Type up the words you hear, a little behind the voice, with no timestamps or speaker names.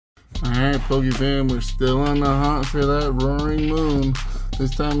Alright, Pokefam, we're still on the hunt for that Roaring Moon.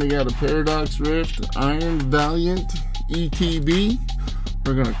 This time we got a Paradox Rift, Iron Valiant, ETB.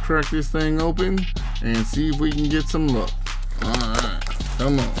 We're gonna crack this thing open and see if we can get some luck. Alright,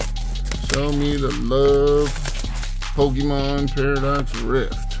 come on. Show me the love, Pokemon Paradox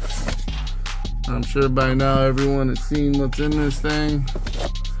Rift. I'm sure by now everyone has seen what's in this thing.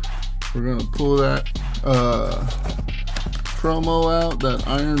 We're gonna pull that promo out, that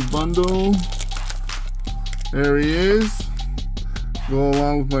iron bundle. There he is. Go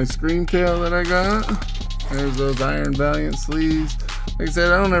along with my Scream Tail that I got. There's those Iron Valiant sleeves. Like I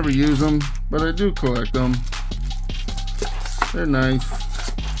said, I don't ever use them, but I do collect them. They're nice.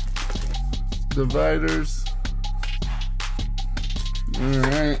 Dividers.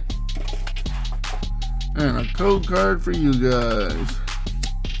 Alright. And a code card for you guys.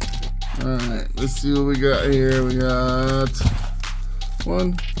 Alright, let's see what we got here. We got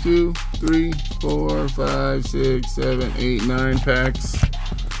 1, 2, 3, 4, 5, 6, 7, 8, 9 packs.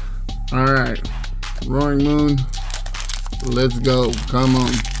 Alright, Roaring Moon. Let's go. Come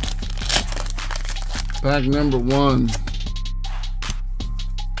on. Pack number 1.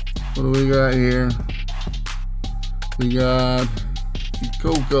 What do we got here? We got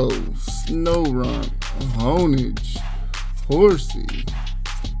Coco, Snowrun, Honage, Horsey.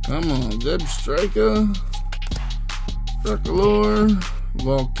 Come on, Zeb Striker, Fruckalore,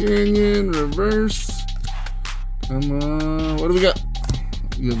 Volcanion, Reverse. Come on, what do we got?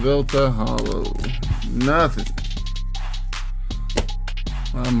 Yavelta Hollow. Nothing.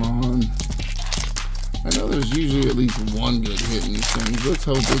 Come on. I know there's usually at least one good hit in these things. Let's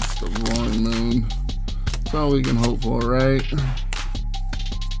hope it's the Roaring Moon. That's all we can hope for, right?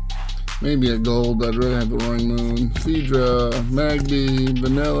 Maybe a gold, but I'd rather have the Roaring Moon. Seadra, Magby,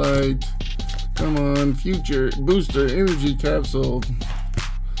 Vanillite. Come on, Future, Booster, Energy Capsule.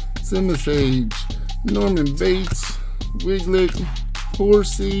 Simisage, Norman Bates, Wiglet,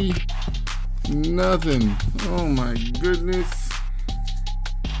 Horsey. Nothing. Oh my goodness.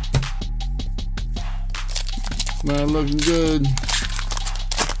 Not looking good.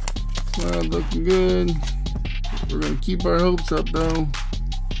 Not looking good. We're gonna keep our hopes up though.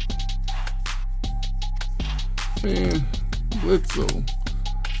 And Blitzel,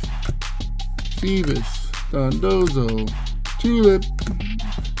 Phoebus, Dondozo, Tulip,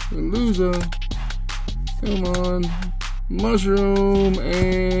 Veluza, come on, Mushroom,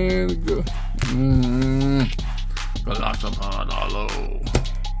 and go. Velocipod Hollow.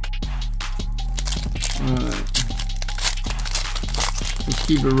 Alright. Let's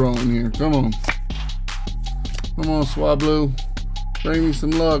keep it rolling here. Come on. Come on, Swablu. Bring me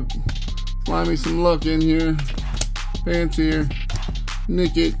some luck. Fly me some luck in here. Pansear,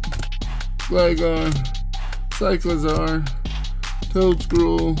 Nickit, Gligar, Cyclizar,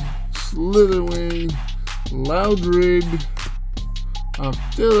 Toadscruel, Slitherwing, Loudred,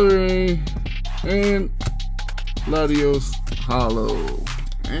 Octillery, and Latios Hollow.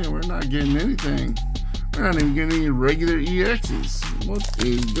 And we're not getting anything. We're not even getting any regular EXs. What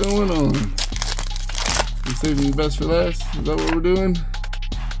is going on? We're saving the best for last? Is that what we're doing?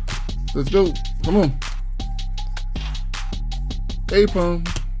 Let's go. Come on. Apom,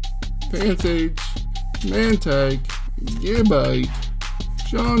 Pansage, Mantike, Gibite,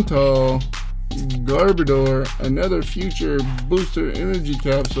 Chantal, Garbodor, another Future Booster Energy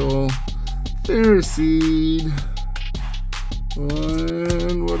Capsule, Ferroseed,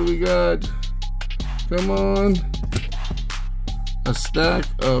 and what do we got? Come on. A stack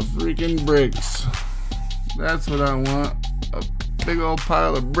of freaking bricks. That's what I want. A big old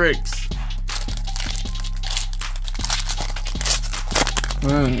pile of bricks.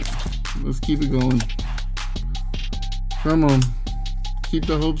 Alright, let's keep it going. Come on. Keep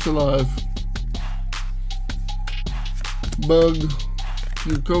the hopes alive. Bug,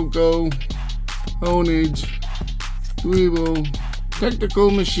 Coco, Honage, Dweeble,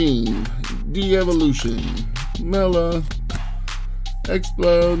 Technical Machine, De-Evolution, Mela,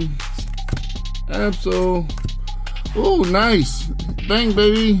 Explode, Absol. Oh, nice. Bang,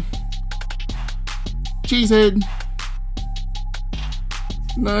 baby. Cheesehead.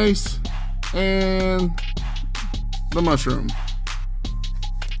 Nice. And the mushroom.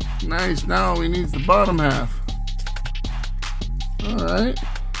 Nice. Now we need the bottom half. Alright.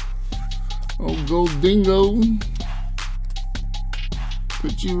 Oh, Gold Dingo.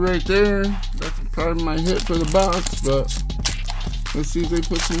 Put you right there. That's probably my hit for the box, but let's see if they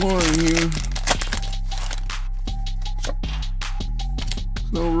put some more in here.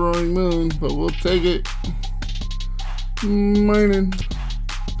 No Roaring Moon, but we'll take it. Mining.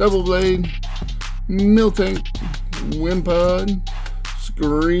 Double Blade, Miltank, Wimpod,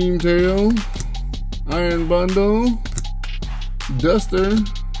 Scream Tail, Iron Bundle, Duster,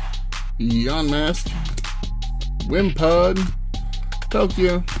 Yawn Mask, Wimpod,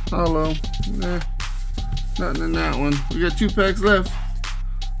 Tokyo, Hollow. Nah, nothing in that one. We got 2 packs left.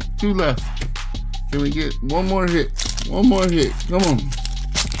 2 left. Can we get one more hit? One more hit. Come on.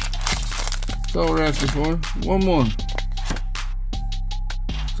 That's all we're asking for. One more.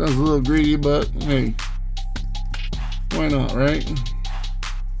 Sounds a little greedy, but hey, why not, right?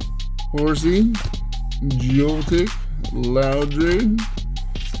 Horsey, Joltik, Loudred,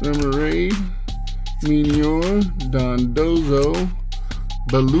 Remoraid, Meteor, Dondozo,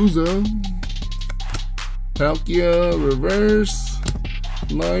 Balooza, Palkia Reverse,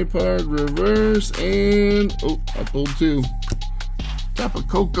 Liepard Reverse, and oh, I pulled 2. Tapu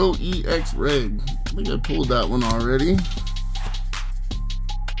Koko EX Red. I think I pulled that one already.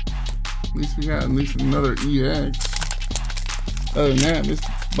 At least we got another EX. Other than that, this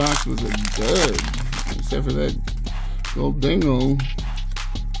box was a dud. Except for that gold dingo.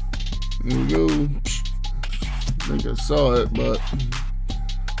 There we go. I think I saw it, but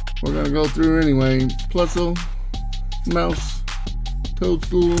we're gonna go through anyway. Plusle, Mouse,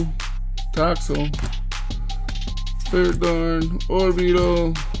 Toadstool, Toxel, Ferrothorn,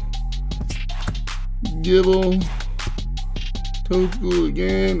 Orbeetle, Gibble, Toadstool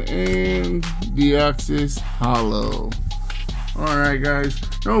again, and Deoxys Hollow. Alright guys,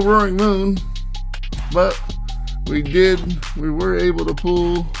 no Roaring Moon, but we were able to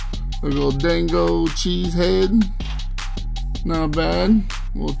pull the Goldango Cheesehead. Not bad,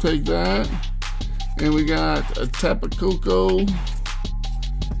 we'll take that. And we got a Tapu Koko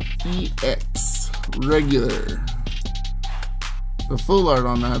EX regular. The full art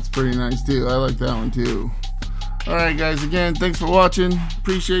on that's pretty nice too. I like that one too. Alright guys, again, thanks for watching.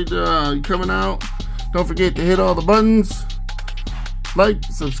 Appreciate you coming out. Don't forget to hit all the buttons. Like,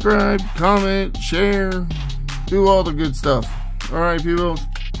 subscribe, comment, share. Do all the good stuff. Alright people.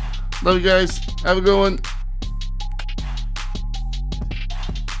 Love you guys. Have a good one.